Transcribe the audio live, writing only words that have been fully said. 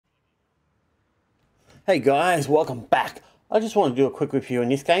Hey guys, welcome back. I just want to do a quick review in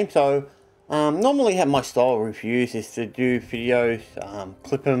this game. So, normally have my style of reviews is to do videos,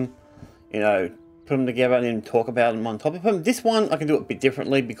 clip them, put them together and then talk about them on top of them. This one I can do it a bit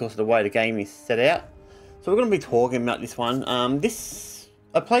differently because of the way the game is set out. So we're going to be talking about this one.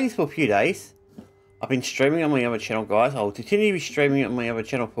 I played this for a few days. I've been streaming on my other channel, guys. I'll continue to be streaming on my other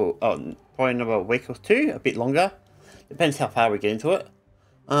channel for probably another week or two, a bit longer. Depends how far we get into it.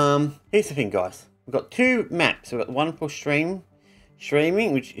 Here's the thing, guys. We've got two maps. We've got one for streaming,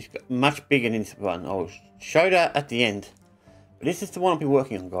 which is much bigger than this one. I'll show that at the end. But this is the one I'll be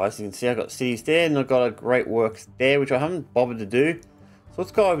working on, guys. You can see I've got cities there, and I've got a great works there, which I haven't bothered to do. So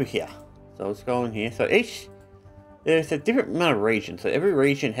let's go over here. So let's go in here. So there's a different amount of regions. So every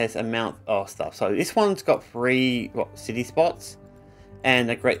region has amount of stuff. So this one's got 3 city spots and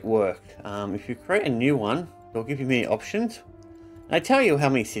a great work. If you create a new one, they'll give you many options. I tell you how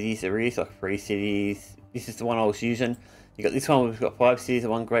many cities there is, like 3 cities. This is the one I was using. You got this one, we've got 5 cities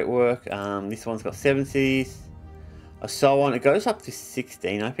and one great work. This one's got 7 cities, so on. It goes up to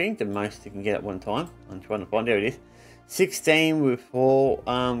 16, I think, the most you can get at one time. I'm trying to find, there it is. 16 with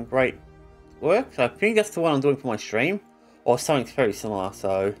 4 great work. So I think that's the one I'm doing for my stream, or something very similar.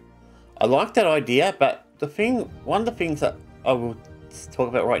 So I like that idea, but one of the things that I will talk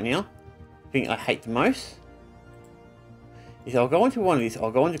about right now, the thing I hate the most, is I'll go into one of these,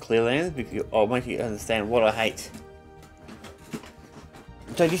 I'll go into Clearlands because I'll make you understand what I hate.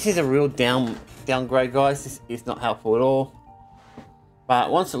 So this is a real downgrade, guys. This is not helpful at all.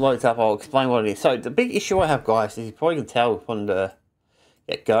 But once it loads up, I'll explain what it is. So the big issue I have, guys, is you probably can tell from the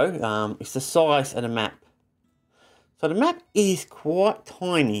get-go, it's the size of the map. So the map is quite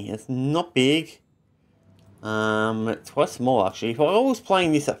tiny. It's not big. It's quite small, actually. If I was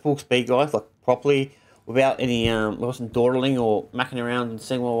playing this at full speed, guys, like properly, without any, wasn't dawdling or macking around and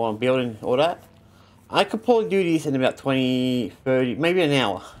seeing what I'm building, all that, I could probably do this in about 20, 30, maybe an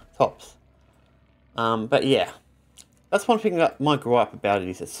hour, tops. But yeah, that's one thing that my gripe about it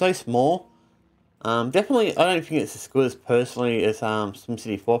is it's so small. Definitely, I don't think it's as good as personally as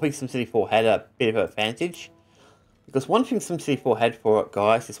SimCity 4. I think SimCity 4 had a bit of an advantage. Because one thing SimCity 4 had for it,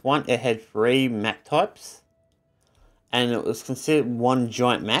 guys, is one, it had 3 map types. And it was considered one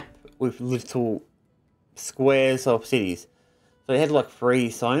giant map with little squares of cities. So it had like 3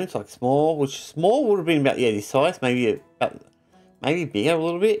 zones, like small, which small would have been about, yeah, this size, maybe bigger a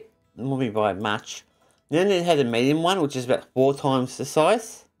little bit, maybe by much. And then it had a medium one, which is about 4 times the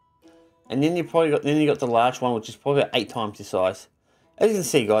size. And then you got the large one, which is probably about 8 times the size. As you can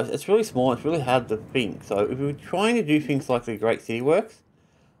see, guys, it's really small. It's really hard to think. So if you're trying to do things like the Great City Works,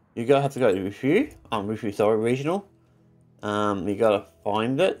 you're have to go to regional. You gotta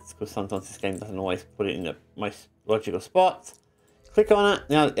find it because sometimes this game doesn't always put it in the most logical spots. Click on it.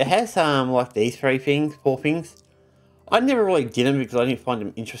 Now it has like these 4 things. I never really did them because I didn't find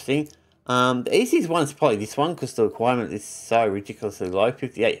them interesting. The easiest one is probably this one because the requirement is so ridiculously low,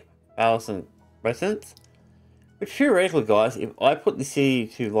 58,000 residents. But theoretically, guys, if I put the city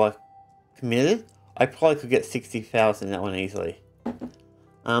to like committed, I probably could get 60,000 in that one easily.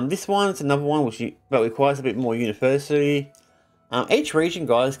 This one's another one which requires a bit more university. Each region,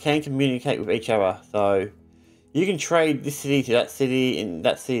 guys, can communicate with each other. So you can trade this city to that city and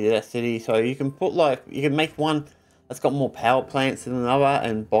that city to that city. So you can you can make one that's got more power plants than another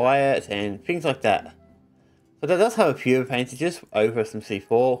and buy it and things like that. So that does have a few advantages over some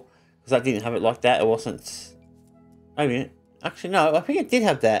C4 because I didn't have it like that. It wasn't. I mean, actually no, I think it did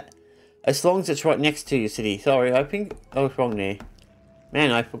have that. As long as it's right next to your city. Sorry, I think I was wrong there. Man,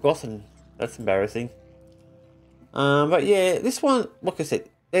 I've forgotten. That's embarrassing. But yeah, this one, like I said,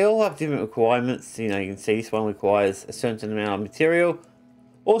 they all have different requirements. You can see this one requires a certain amount of material.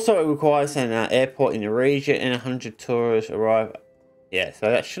 Also, it requires an airport in the region and 100 tourists arrive. Yeah, so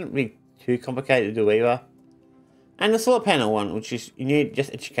that shouldn't be too complicated to do either. And the solar panel one, which is, you need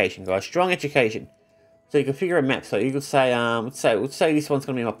just education, guys. Strong education. So you can figure a map. So you could say, let's say this one's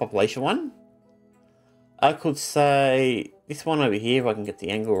going to be my population one. I could say this one over here, if I can get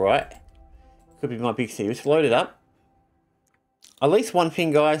the angle right, could be my big city. Let's load it up. At least one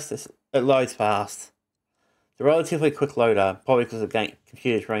thing, guys, it loads fast. It's a relatively quick loader, probably because the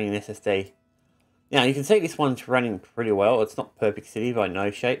computer's running an SSD. Now, you can see this one's running pretty well. It's not perfect city by no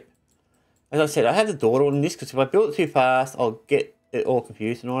shape. As I said, I had the dawdle on this because if I build it too fast, I'll get it all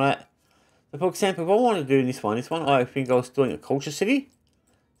confused and all that. So, for example, if I want to do this one, I think I was doing a culture city.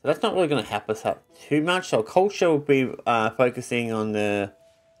 So that's not really going to help us out too much. So culture will be focusing on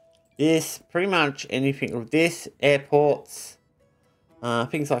this, pretty much anything with this, airports,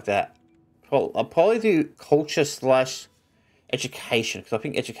 things like that. I'll probably do culture / education, because I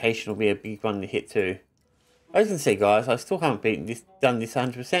think education will be a big one to hit too. As you can see, guys, I still haven't done this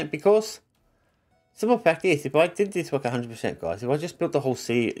 100% because simple fact is, if I did this work 100%, guys, if I just built the whole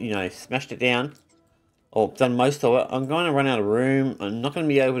city, you know, smashed it down, or done most of it, I'm going to run out of room. I'm not going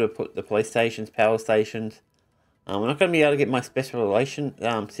to be able to put the police stations, power stations. I'm not going to be able to get my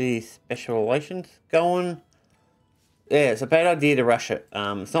city special relations going. Yeah, it's a bad idea to rush it.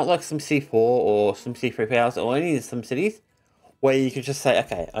 It's not like SimCity 4 or SimCity 3 Powers or any of some cities where you can just say,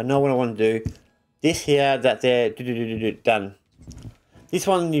 okay, I know what I want to do. This here, that there, done. This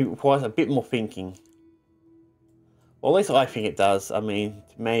one requires a bit more thinking. Well, at least I think it does. I mean,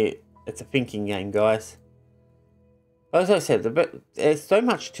 to me, it's a thinking game, guys. As I said, there's so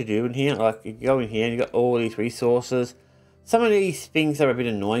much to do in here. Like, you go in here and you got all these resources. Some of these things are a bit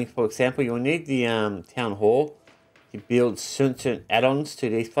annoying. For example, you'll need the town hall to build certain add-ons to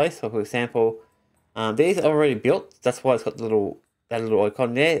these places. So, for example, these are already built. That's why it's got that little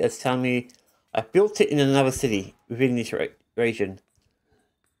icon there. It's telling me I built it in another city within this region.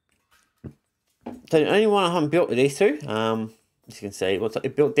 So the only one I haven't built are these two. As you can see, once I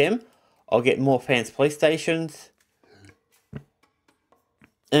built them, I'll get more fancy police stations.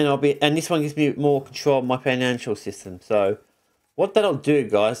 And this one gives me more control of my financial system. So what that'll do,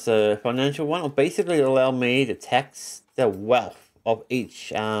 guys, the financial one will basically allow me to tax the wealth of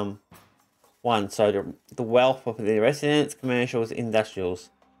each one. So the wealth of the residents, commercials, industrials.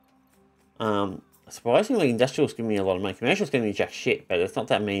 Surprisingly, industrials give me a lot of money. Commercials give me jack shit, but it's not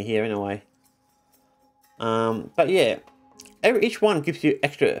that many here anyway. But yeah, each one gives you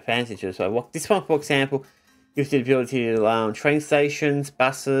extra advantages. So this one, for example, gives you the ability to train stations,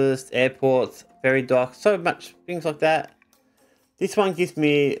 buses, airports, ferry docks, so much things like that. This one gives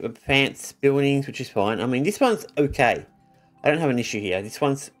me fancy buildings, which is fine. I mean, this one's okay. I don't have an issue here. This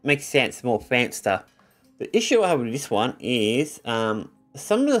one makes sense, more fancy stuff. The issue I have with this one is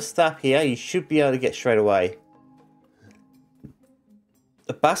some of the stuff here you should be able to get straight away.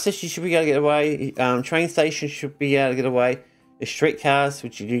 The buses you should be able to get away. Train stations should be able to get away. The streetcars,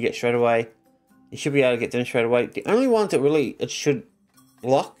 which you do get straight away, you should be able to get them straight away. The only ones that really it should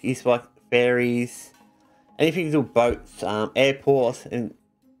lock is like ferries, anything to do with boats, airports, and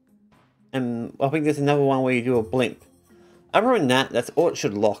I think there's another one where you do a blimp. Other than that, that's all it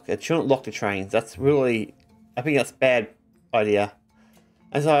should lock. It shouldn't lock the trains. That's really, I think that's a bad idea.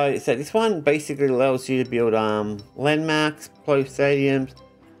 As I said, this one basically allows you to build landmarks, closed stadiums,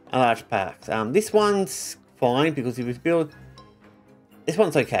 and large parks. This one's fine because if you build, this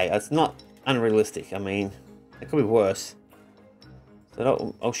one's okay. It's not unrealistic. I mean, it could be worse.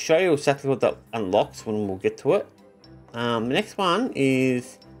 So I'll show you exactly what that unlocks when we'll get to it. The next one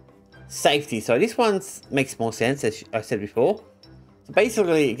is safety. So this one makes more sense, as I said before. So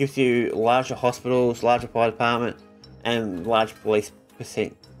basically, it gives you larger hospitals, larger fire department, and large police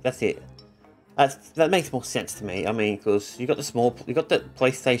percent. That's it. That makes more sense to me. I mean, because you got the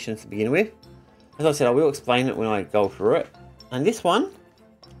police stations to begin with. As I said, I will explain it when I go through it. And this one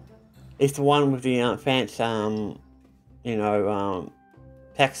is the one with the fancy,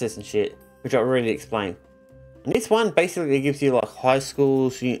 taxes and shit, which I already explained. And this one basically gives you like high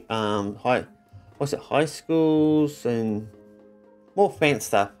schools, high schools and more fancy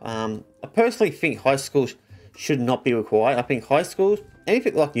stuff. I personally think high schools should not be required. I think high schools,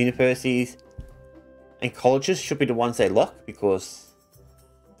 anything like universities and colleges should be the ones they lock because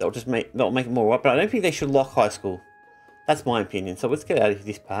they'll make it more right. But I don't think they should lock high school. That's my opinion. So let's get out of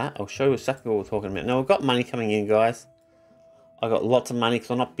this part. I'll show you exactly what we're talking about. Now I've got money coming in, guys. I got lots of money because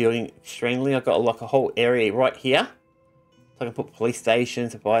I'm not building extremely. I've got like a whole area right here. So I can put police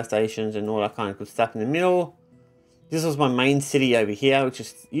stations, fire stations, and all that kind of good stuff in the middle. This was my main city over here, which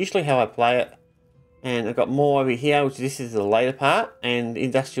is usually how I play it. And I've got more over here, which this is the later part, and the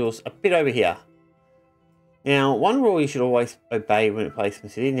industrial's a bit over here. Now, one rule you should always obey when you play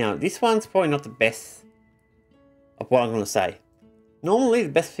SimCity. Now, this one's probably not the best of what I'm going to say. Normally, the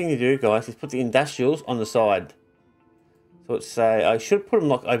best thing to do, guys, is put the industrials on the side. So let's say I should put them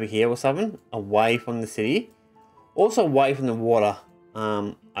like over here or something, away from the city. Also away from the water.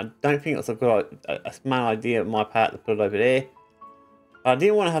 I don't think it's a smart idea on my part to put it over there. I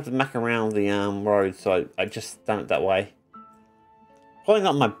didn't want to have to muck around the road, so I just done it that way. Probably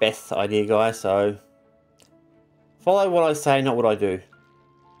not my best idea, guys, so follow what I say, not what I do.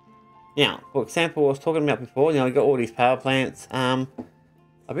 Now, for example, I was talking about before, we got all these power plants. I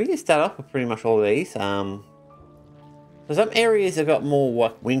think you start off with pretty much all of these. So some areas have got more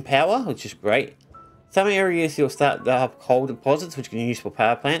like wind power, which is great. Some areas you'll start to have coal deposits, which you can use for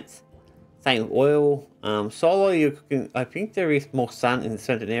power plants. Same with oil. Solar, I think there is more sun in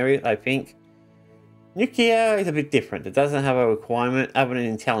certain areas, I think. Nuclear is a bit different. It doesn't have a requirement other than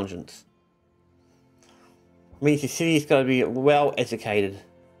intelligence. Means your city's got to be well educated.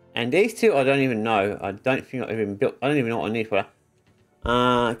 And these two, I don't even know. I don't think I've even built. I don't even know what I need for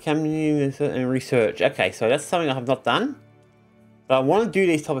that. Community and research. Okay, so that's something I have not done. But I want to do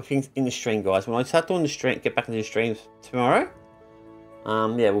these type of things in the stream, guys. When I start doing the stream, get back into the streams tomorrow.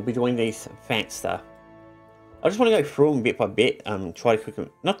 Yeah, we'll be doing these fancy stuff. I just want to go through them bit by bit. Try to quickly,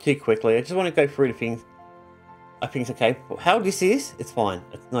 not too quickly. I just want to go through the things. I think it's okay. How this is, it's fine.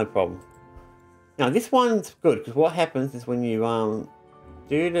 It's no problem. Now this one's good because what happens is when you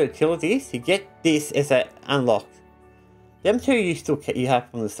do the utilities, you get this as a unlocked. Them two you have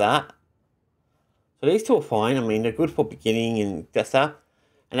from the start. So these two are fine. I mean, they're good for beginning and that stuff.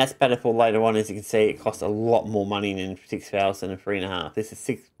 And that's better for later on. As you can see, it costs a lot more money than 6,000 and 3.5. This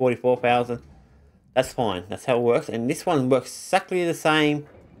is 44,000. That's fine. That's how it works. And this one works exactly the same,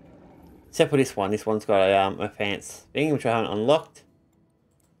 except for this one. This one's got a fancy thing which I haven't unlocked.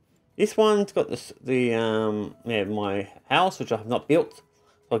 This one's got my house which I have not built.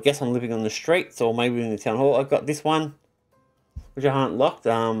 So I guess I'm living on the streets or maybe in the town hall. I've got this one which I haven't locked.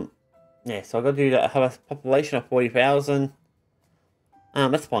 Yeah, so I've got to do that. I have a population of 40,000.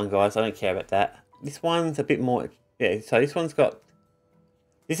 That's fine, guys. I don't care about that. This one's a bit more. Yeah, so this one's got.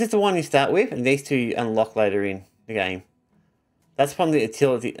 This is the one you start with, and these two you unlock later in the game. That's from the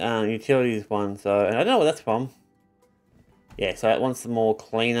utilities one. So, and I don't know what that's from. Yeah, so that one's the more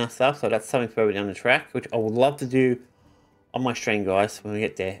cleaner stuff. So that's something further down the track, which I would love to do on my stream, guys, when we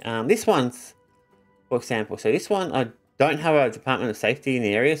get there. This one's, for example, so this one I don't have a Department of Safety in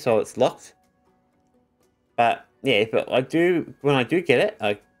the area, so it's locked. But yeah, but I do, when I do get it,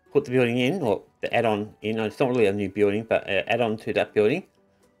 I put the building in, or the add-on in. It's not really a new building, but add-on to that building.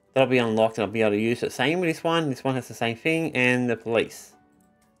 That'll be unlocked and I'll be able to use it. Same with this one. This one has the same thing, and the police.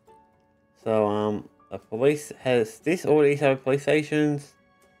 So the police has this. All these have police stations.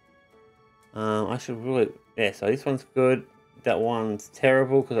 I should really, yeah. So this one's good. That one's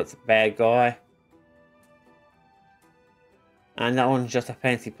terrible because that's a bad guy. And that one's just a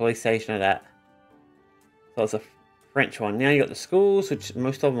fancy police station of that. So it's a French one. Now you got the schools, which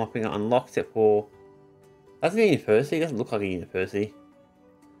most of them I think are unlocked except for. That's a university. It doesn't look like a university.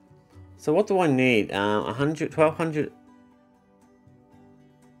 So what do I need? 100, 1200.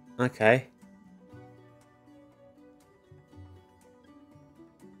 Okay.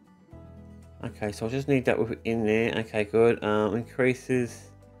 Okay, so I just need that in there. Okay, good.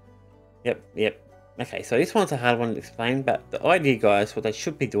 Increases. Yep. Okay, so this one's a hard one to explain, but the idea, guys, what they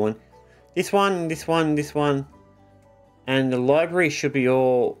should be doing. This one, and the library should be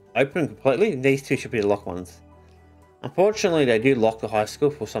all open completely. These two should be the locked ones. Unfortunately, they do lock the high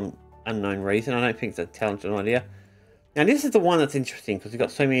school for some unknown reason. I don't think it's a talented idea. Now, this is the one that's interesting because you've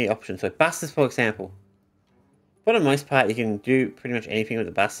got so many options. So buses, for example. For the most part, you can do pretty much anything with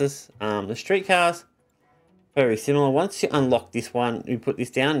the buses. The streetcars, very similar. Once you unlock this one, you put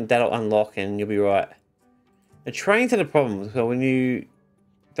this down, that'll unlock and you'll be right. The trains are the problem. So when you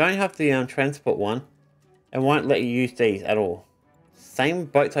don't have the transport one, it won't let you use these at all. Same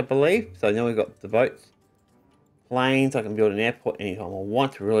boats, I believe. So now we've got the boats. Planes, I can build an airport anytime I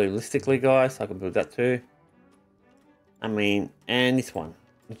want, realistically, guys. I can build that too. I mean, and this one,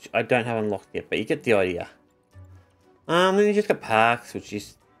 which I don't have unlocked yet, but you get the idea. Then you just got parks, which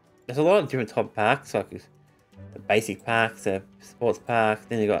is, there's a lot of different type of parks, like the basic parks, the sports park,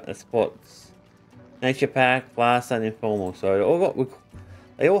 then you got the sports, nature park, plaza, and informal. So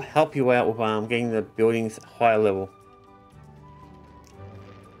they all help you out with getting the buildings higher level.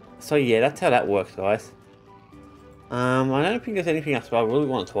 So yeah, that's how that works, guys. I don't think there's anything else I really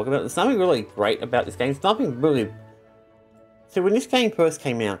want to talk about. There's something really great about this game. It's nothing really. So when this game first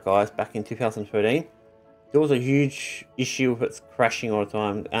came out, guys, back in 2013, there was a huge issue with it crashing all the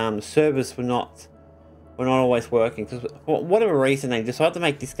time. The servers were not always working because for whatever reason they decided to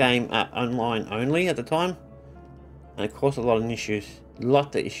make this game online only at the time, and it caused a lot of issues. Now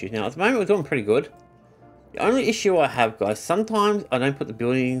at the moment we're doing pretty good. The only issue I have, guys, sometimes I don't put the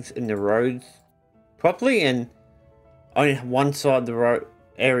buildings in the roads properly, and only one side of the road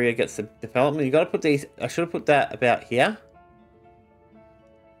area gets the development. You got to put these. I should have put that about here,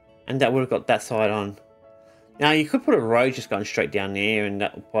 and that would have got that side on. Now you could put a road just going straight down there, and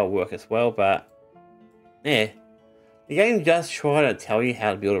that would probably work as well. But yeah, the game does try to tell you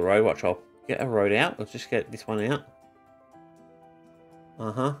how to build a road. Watch, I'll get a road out. Let's just get this one out.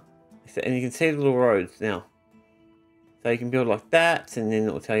 And you can see the little roads now. So you can build like that, and then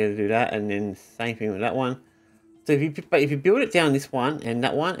it will tell you to do that, and then same thing with that one. So if you build it down this one and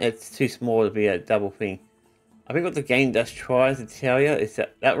that one, it's too small to be a double thing. I think what the game does try to tell you is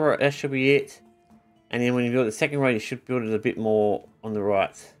that should be it. And then when you build the second road, you should build it a bit more on the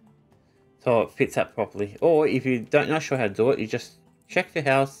right. so it fits that properly. Or if you don't know sure how to do it, you just check the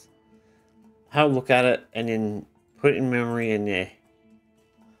house, have a look at it, and then put it in memory, and yeah.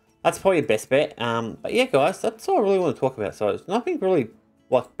 That's probably your best bet. But yeah, guys, that's all I really want to talk about. So it's nothing really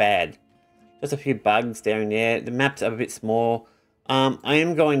like bad. Just a few bugs down there. The maps are a bit small. I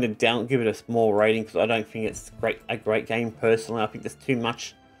am going to give it a small rating because I don't think it's a great game personally. I think there's too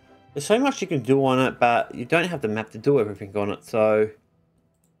much. There's so much you can do on it, but you don't have the map to do everything on it. So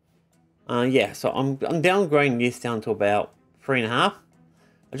yeah, so I'm downgrading this down to about 3.5.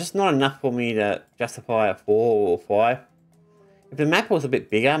 It's just not enough for me to justify a 4 or 5. If the map was a bit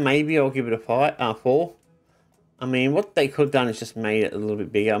bigger, maybe I'll give it a 4. I mean, what they could have done is just made it a little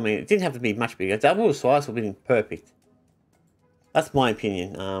bit bigger. I mean, it didn't have to be much bigger. Double the size would have been perfect. That's my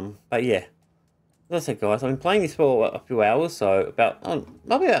opinion. But yeah, as I said, guys, I've been playing this for a few hours, so about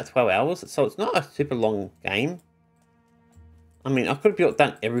maybe about 12 hours. So it's not a super long game. I mean, I could have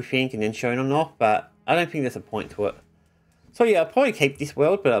done everything and then shown them off, but I don't think there's a point to it. So yeah, I'll probably keep this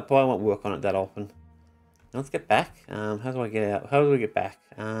world, but I probably won't work on it that often. Now let's get back. How do I get out? How do we get back?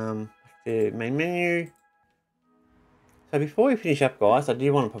 The main menu. So before we finish up, guys, I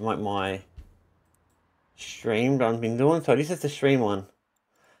do want to promote my stream that I've been doing. So this is the stream one.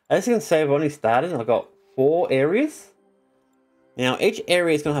 As you can see, I've only started. I've got 4 areas. Now each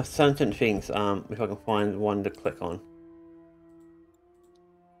area is going to have certain things. If I can find one to click on.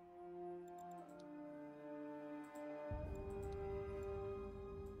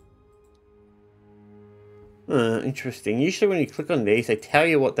 Interesting. Usually when you click on these, they tell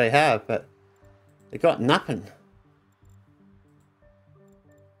you what they have, but they got nothing.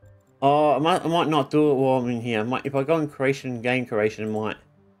 Oh, I might not do it while I'm in here. If I go in creation, game creation, it might.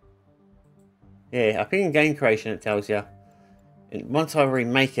 Yeah, I think in game creation it tells you. And once I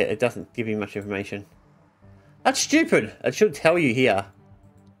remake it, it doesn't give you much information. That's stupid. It should tell you here.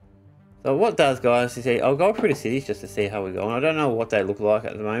 So what it does, guys, is I'll go through the cities just to see how we're going. I don't know what they look like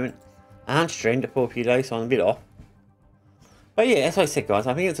at the moment. I haven't streamed it for a few days, so I'm a bit off. But yeah, as I said, guys,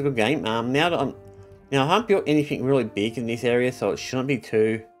 I think it's a good game. Now I haven't built anything really big in this area, so it shouldn't be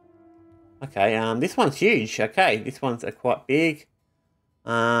too. Okay, this one's huge. Okay, this one's quite big.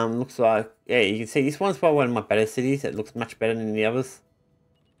 Looks like, yeah, you can see this one's probably one of my better cities. It looks much better than the others.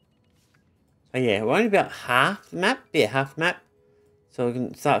 So yeah, we're only about half the map. Yeah, half the map. So we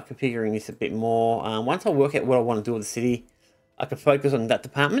can start configuring this a bit more. Once I work out what I want to do with the city, I can focus on that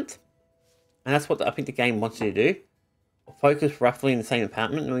department. And that's what I think the game wants you to do. Focus roughly in the same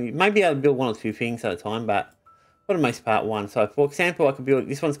department. You may be able to build 1 or 2 things at a time, but for the most part, 1. So for example, I could build,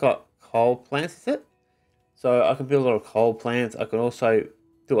 this one's got coal plants, is it? So I can build a lot of coal plants. I can also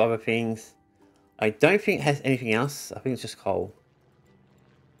do other things. I don't think it has anything else. I think it's just coal.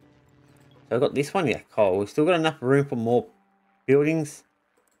 So I've got this one, yeah, coal. We've still got enough room for more buildings.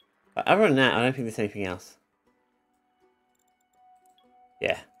 But other than that, I don't think there's anything else.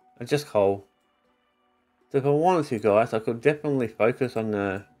 Yeah, it's just coal. So if I wanted to, guys, I could definitely focus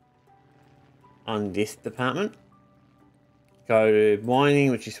on this department. Go to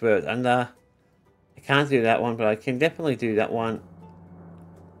mining, which is where it's under. I can't do that one, but I can definitely do that one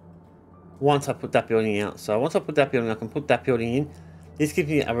once I put that building out. So once I put that building, I can put that building in. This gives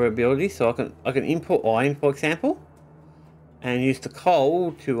me other abilities, so I can import iron, for example, and use the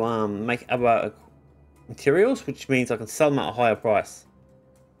coal to make other materials, which means I can sell them at a higher price.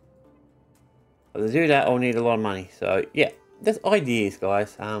 But to do that, I'll need a lot of money. So yeah, that's ideas,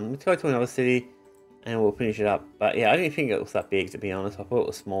 guys. Let's go to another city and we'll finish it up. But yeah, I didn't think it was that big, to be honest. I thought it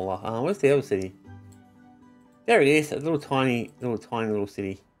was smaller. Where's the other city? There it is, a little tiny little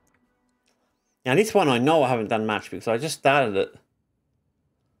city. Now this one I know I haven't done much because I just started it.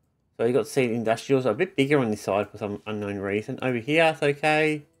 So you got to see the industrials are a bit bigger on this side for some unknown reason. Over here, it's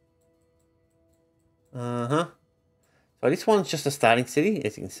okay. So this one's just a starting city,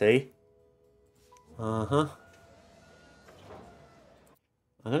 as you can see. I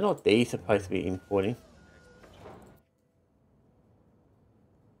don't know what these are supposed to be importing.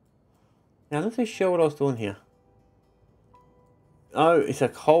 Now, I'm not so sure what I was doing here. Oh, it's a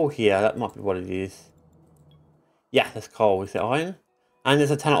coal here. That might be what it is. Yeah, there's coal. Is it iron? And there's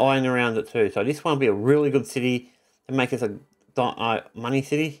a ton of iron around it too. So this one will be a really good city to make us a money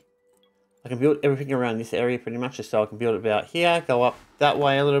city. I can build everything around this area pretty much. Just so I can build it about here, go up that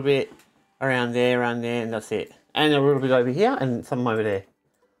way a little bit, around there, and that's it. And a little bit over here, and some over there.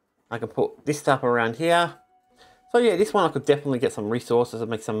 I can put this stuff around here. So yeah, this one I could definitely get some resources and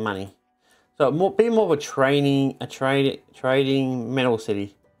make some money. So be more of a trading metal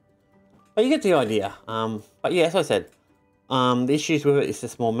city. But you get the idea. But yeah, as I said, the issues with it is the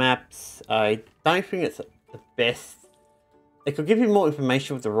small maps. I don't think it's the best It could give you more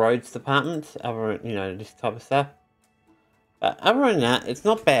information with the roads department, other, you know, this type of stuff. But other than that, it's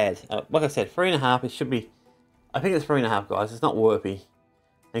not bad. Like I said, 3.5, it should be, I think it's 3.5, guys. It's not worthy.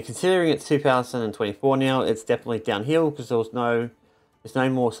 And considering it's 2024 now, it's definitely downhill because there's no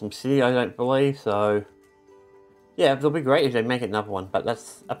more SimCity, I don't believe. So, yeah, it'll be great if they make another one, but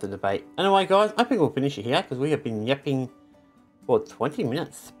that's up to debate. Anyway, guys, I think we'll finish it here because we have been yapping for 20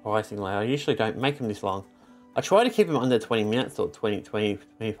 minutes, surprisingly. I usually don't make them this long. I try to keep them under 20 minutes or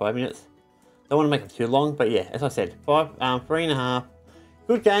 25 minutes. Don't want to make them too long, but yeah, as I said, 3.5.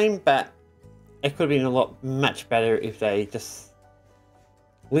 Good game, but it could have been a lot much better if they just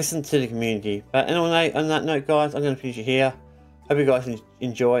listened to the community. But anyway, on that note, guys, I'm going to finish it here. Hope you guys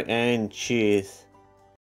enjoy, and cheers.